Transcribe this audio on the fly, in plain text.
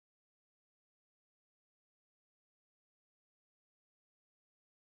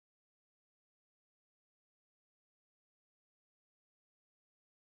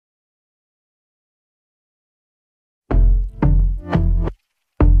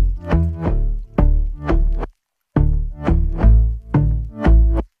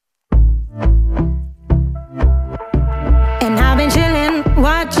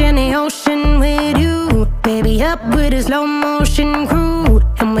slow motion crew,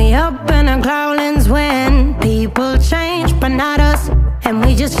 and we up in our clouds when people change, but not us. And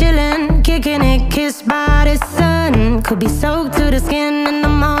we just chillin', kicking it, kissed by the sun. Could be soaked to the skin in the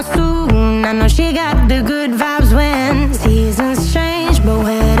monsoon. I know she got the good vibes when seasons change, but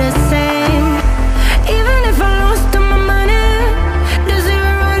we're the same. Even if I lost all my money, the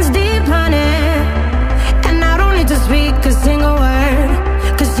zero runs deep, honey. And I don't need to speak a single word,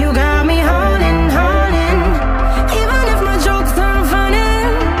 'cause you got me holding, holding. Even if my jokes aren't funny,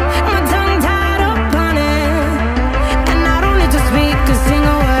 my tongue tied up on it. And I don't need to speak a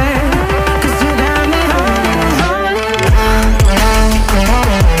single word, 'cause you got me holding, holding.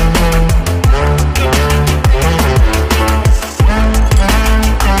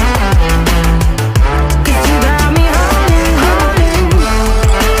 'Cause you got me holding,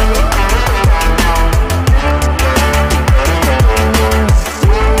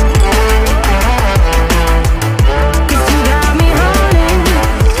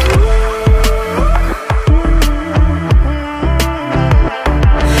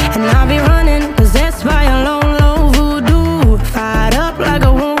 and I'll be running, possessed by a low, low voodoo. Fired up like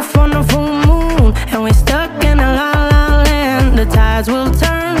a wolf on the full moon, and we're stuck in a la la land. The tides will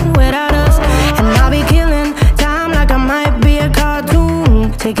turn without us, and I'll be killing time like I might be a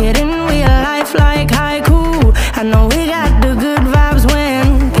cartoon. Take it in real life like haiku. I know we got the good vibes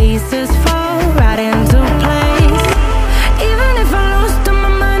when pieces fall right into place. Even if I lost all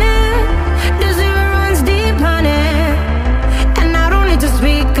my money, the zero runs deep, honey. And I don't need to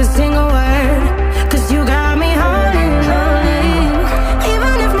speak a single word, 'cause you got me holding, holding.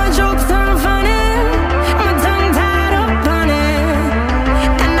 Even if my jokes aren't funny, my tongue tied up on it.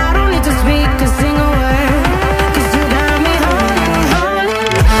 And I don't need to speak a single word, 'cause you got me holding, holding.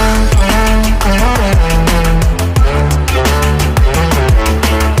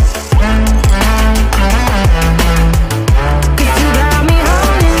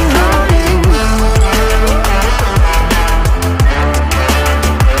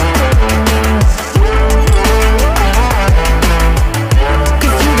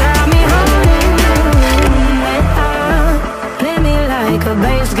 'Cause you got me holding, play me like a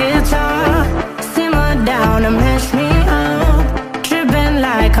bass guitar, simmer down and mess me up, tripping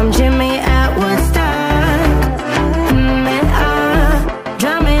like I'm Jimmy at Woodstock.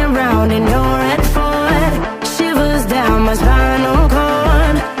 Drive me around in your red Ford, shivers down my spinal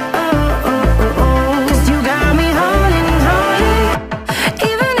cord. Oh, oh, oh, oh. 'Cause you got me holding, holding.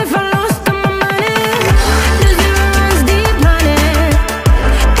 Even if I lost all my money, the zero runs deep, honey.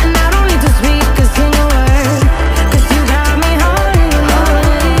 And I don't need to speak a single word, 'cause you got me holding,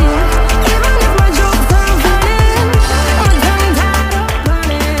 holding. Even if my jokes aren't funny, my tongue tied up on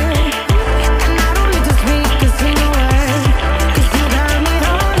it. And I don't need to speak a single word, 'cause you got me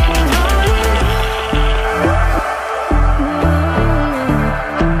holding, holding.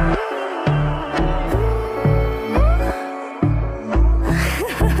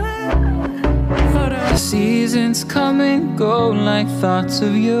 Seasons come and go like thoughts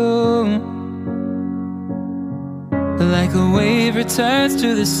of you. Like a wave returns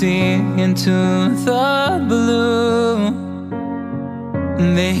to the sea into the blue.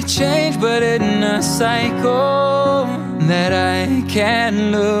 They change but in a cycle that I can't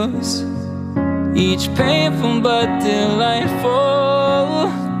lose. Each painful but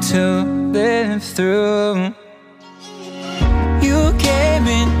delightful to live through. You came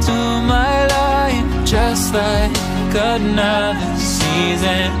into my life just like another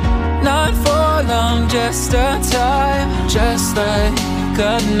season. Not for long, just a time, just like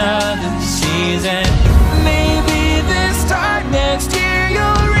another season. Maybe this time next year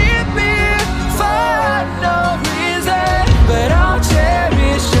you'll reappear for no reason, but I'll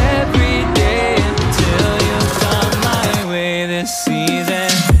cherish every day until you come my way this season.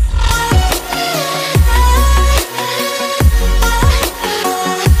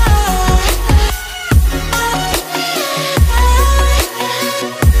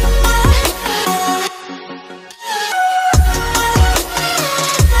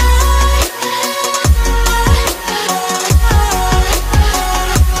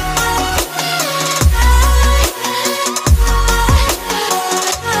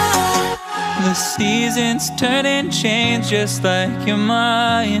 The seasons turn and change just like your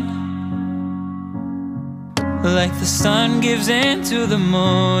mind. Like the sun gives into the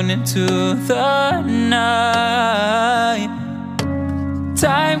moon, into the night.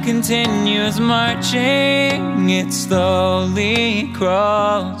 Time continues marching, it slowly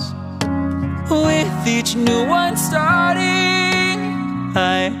crawls. With each new one starting,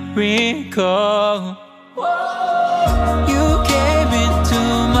 I recall. You came into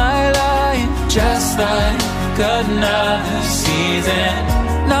my life just like another season.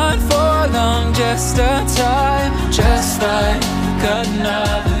 Not for long, just a time, just like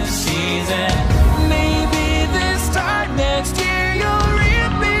another season. Maybe this time next year you'll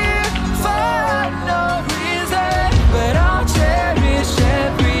reappear for no reason, but I'll cherish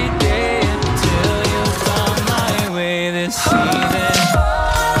every day until you come my way this season.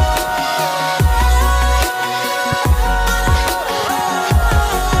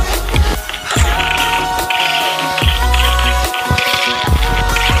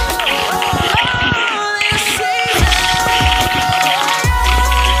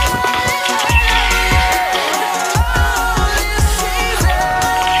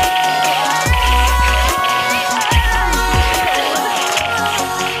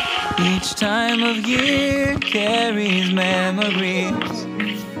 Each time of year carries memories,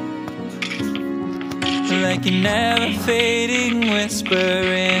 like a never fading whisper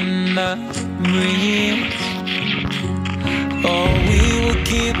in the breeze.